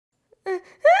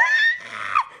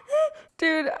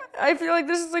Dude, I feel like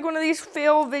this is like one of these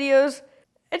fail videos.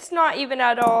 It's not even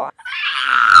at all.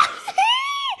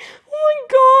 Oh my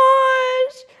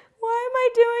gosh! Why am I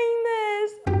doing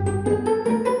this?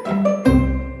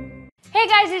 Hey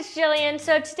guys, it's Jillian.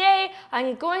 So today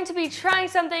I'm going to be trying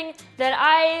something that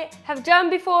I have done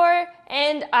before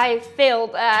and I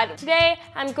failed at. Today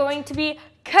I'm going to be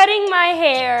cutting my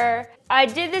hair. I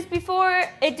did this before.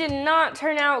 It did not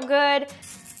turn out good.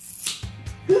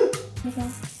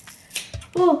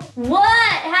 Ooh, what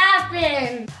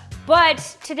happened?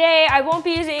 But today I won't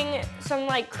be using some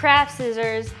like craft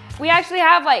scissors. We actually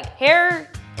have like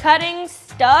hair cutting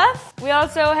stuff. We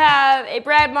also have a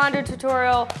Brad Mondo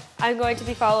tutorial I'm going to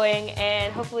be following,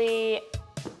 and hopefully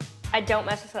I don't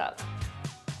mess this up.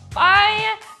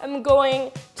 I am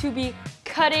going to be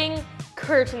cutting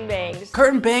curtain bangs.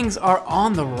 Curtain bangs are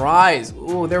on the rise.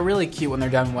 Ooh, they're really cute when they're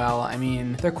done well. I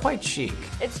mean, they're quite chic.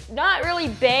 It's not really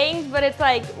bangs, but it's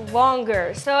like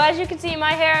longer. So as you can see,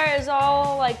 my hair is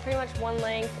all like pretty much one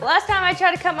length. Last time I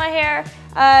tried to cut my hair,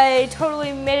 I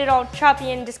totally made it all choppy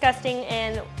and disgusting,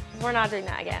 and we're not doing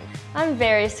that again. I'm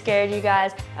very scared, you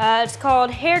guys. It's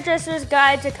called Hairdresser's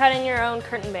Guide to Cutting Your Own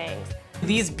Curtain Bangs.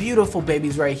 These beautiful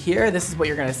babies right here, this is what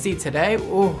you're gonna see today.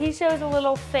 Ooh. He shows a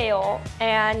little fail,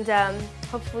 and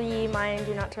hopefully mine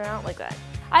do not turn out like that.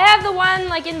 I have the one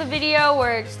like in the video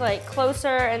where it's like closer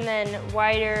and then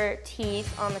wider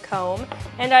teeth on the comb.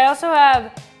 And I also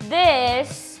have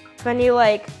this, when you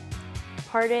like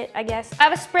part it, I guess. I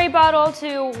have a spray bottle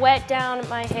to wet down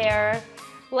my hair.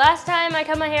 Last time I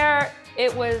cut my hair,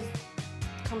 it was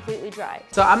completely dry.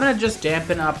 So I'm gonna just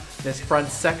dampen up this front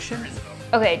section.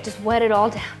 Okay, just wet it all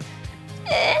down.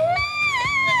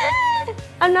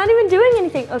 I'm not even doing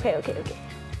anything. Okay.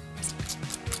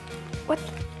 What?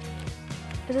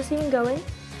 Is this even going?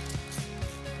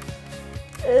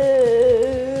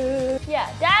 Yeah,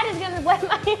 Dad is gonna wet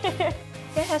my hair.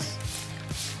 Yes.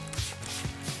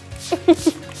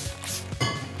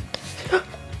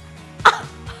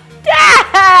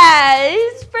 Dad! He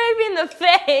sprayed me in the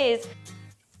face.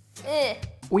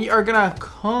 We are gonna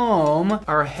comb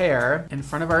our hair in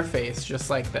front of our face, just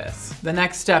like this. The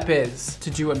next step is to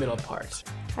do a middle part.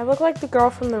 I look like the girl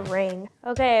from The Rain.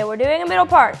 Okay, we're doing a middle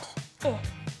part.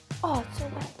 Oh, it's so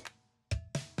wet.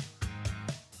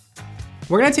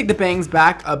 We're gonna take the bangs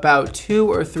back about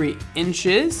 2 or 3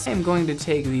 inches. I'm going to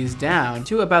take these down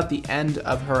to about the end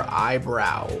of her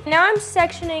eyebrow. Now I'm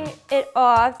sectioning it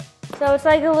off, so it's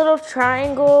like a little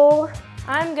triangle.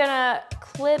 I'm gonna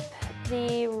clip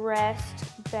the rest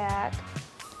back.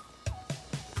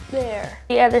 There.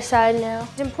 The other side now.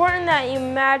 It's important that you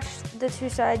match the two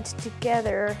sides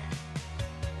together.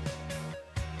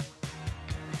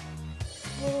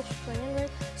 A little strand right.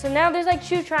 So now there's like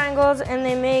 2 triangles and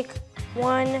they make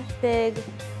one big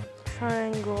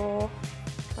triangle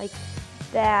like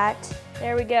that.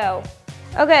 There we go.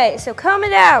 Okay, so comb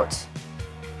it out.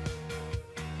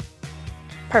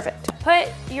 Perfect. Put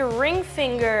your ring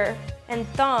finger and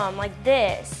thumb like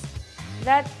this.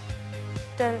 That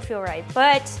doesn't feel right,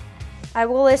 but I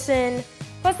will listen.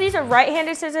 Plus these are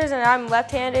right-handed scissors and I'm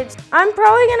left-handed. I'm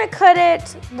probably gonna cut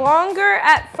it longer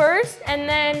at first and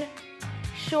then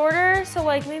shorter, so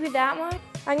like maybe that much.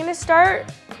 I'm gonna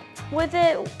start with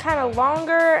it kind of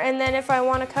longer, and then if I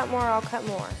wanna cut more, I'll cut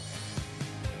more.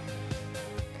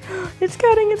 It's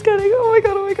cutting. Oh my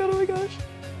gosh.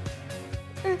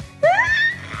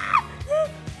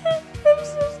 I'm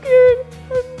so scared.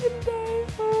 I'm gonna die.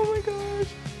 Oh my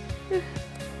gosh.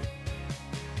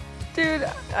 Dude,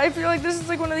 I feel like this is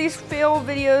like one of these fail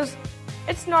videos.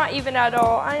 It's not even at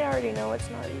all. I already know it's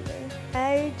not even.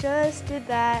 I just did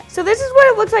that. So this is what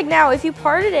it looks like now. If you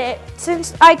parted it,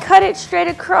 since I cut it straight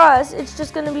across, it's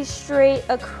just gonna be straight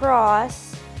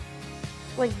across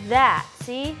like that.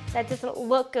 See? That doesn't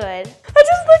look good. I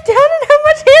just looked down at how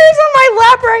much hair is on my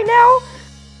lap right now.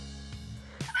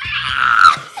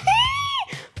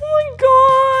 Oh my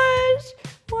gosh,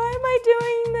 why am I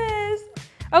doing this?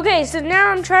 Okay, so now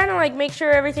I'm trying to like make sure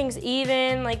everything's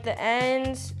even, like the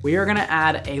ends. We are gonna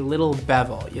add a little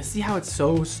bevel. You see how it's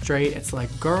so straight? It's like,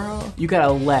 girl, you got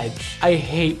a ledge. I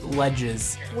hate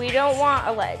ledges. We don't want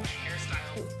a ledge.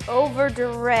 Over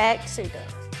direct, so you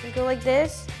go like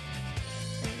this.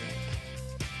 And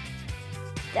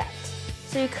like that.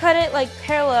 So you cut it like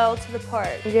parallel to the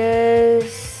part.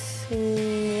 Just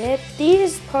snip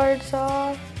these parts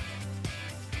off.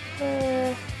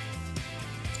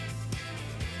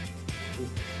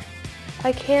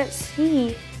 I can't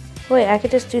see. Wait, I could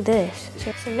just do this.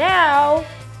 So now,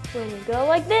 when you go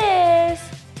like this,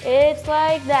 it's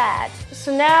like that.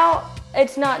 So now,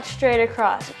 it's not straight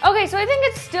across. Okay, so I think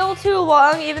it's still too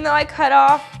long, even though I cut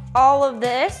off all of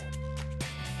this.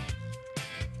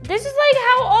 This is like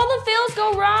how all the fails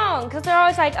go wrong, because they're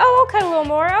always like, oh, I'll cut a little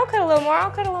more, I'll cut a little more,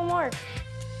 I'll cut a little more.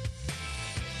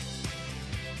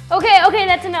 Okay,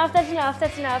 that's enough, that's enough,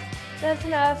 that's enough, that's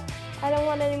enough. I don't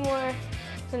want any more.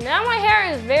 So now my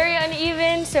hair is very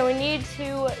uneven, so we need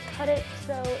to cut it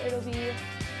so it'll be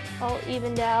all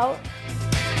evened out.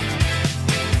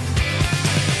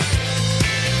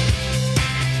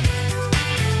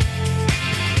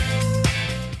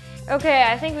 Okay,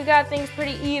 I think we got things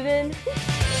pretty even.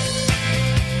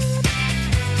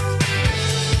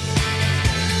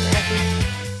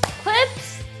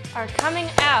 Clips are coming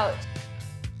out.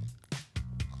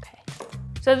 Okay,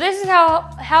 so this is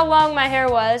how long my hair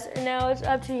was, and now it's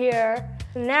up to here.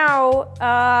 Now,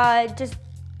 just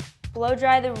blow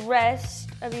dry the rest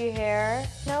of your hair.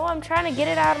 Now I'm trying to get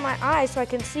it out of my eye so I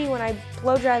can see when I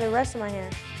blow dry the rest of my hair.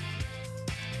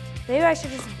 Maybe I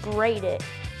should just braid it.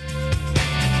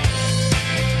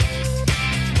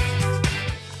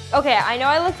 Okay, I know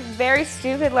I look very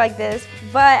stupid like this,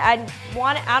 but I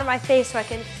want it out of my face so I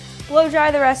can blow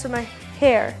dry the rest of my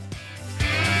hair.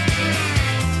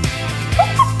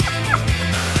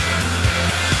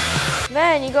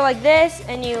 Then you go like this,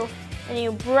 and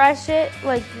you brush it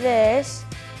like this,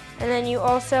 and then you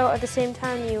also, at the same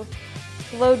time, you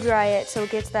blow dry it so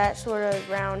it gets that sort of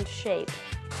round shape.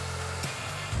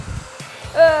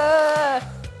 I'm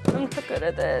not good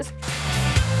at this.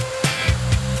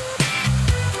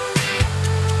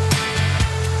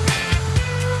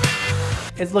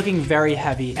 It's looking very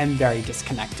heavy and very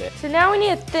disconnected. So now we need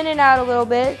to thin it out a little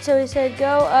bit. So we said go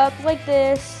up like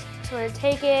this. So we're gonna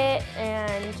take it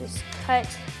and just cut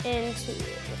into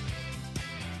it.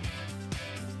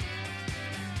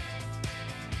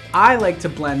 I like to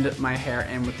blend my hair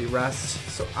in with the rest,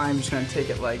 so I'm just gonna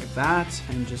take it like that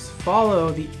and just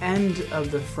follow the end of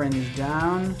the fringe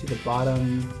down to the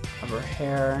bottom of her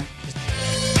hair.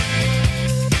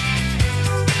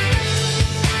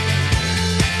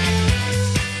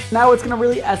 Now what's gonna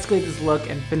really escalate this look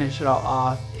and finish it all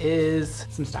off is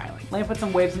some styling. Let me put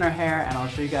some waves in her hair and I'll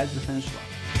show you guys the finished look.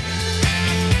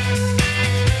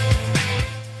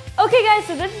 Okay guys,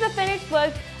 so this is the finished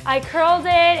look. I curled it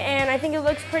and I think it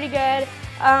looks pretty good.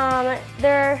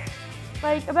 They're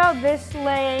like about this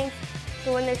length,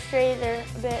 so when they're straight, they're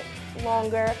a bit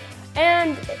longer.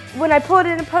 And when I pull it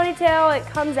in a ponytail, it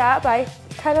comes out, but I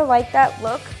kind of like that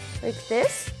look, like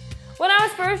this. When I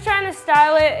was first trying to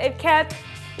style it, it kept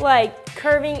like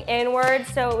curving inward,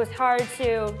 so it was hard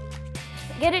to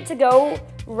get it to go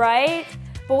right.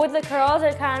 But with the curls,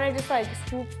 it kind of just like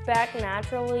swoops back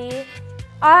naturally.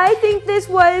 I think this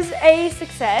was a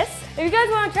success. If you guys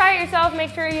want to try it yourself,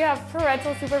 make sure you have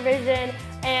parental supervision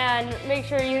and make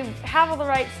sure you have all the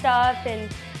right stuff.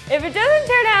 And if it doesn't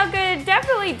turn out good,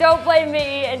 definitely don't blame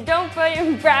me and don't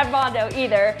blame Brad Mondo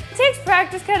either. It takes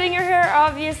practice cutting your hair,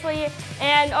 obviously,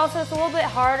 and also it's a little bit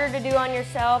harder to do on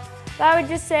yourself. But I would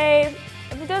just say,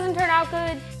 if it doesn't turn out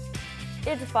good,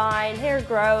 it's fine, hair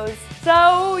grows.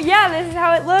 So yeah, this is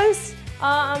how it looks.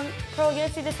 Probably gonna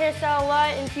see this hairstyle a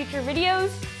lot in future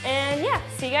videos. And yeah,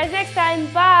 see you guys next time,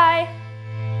 bye.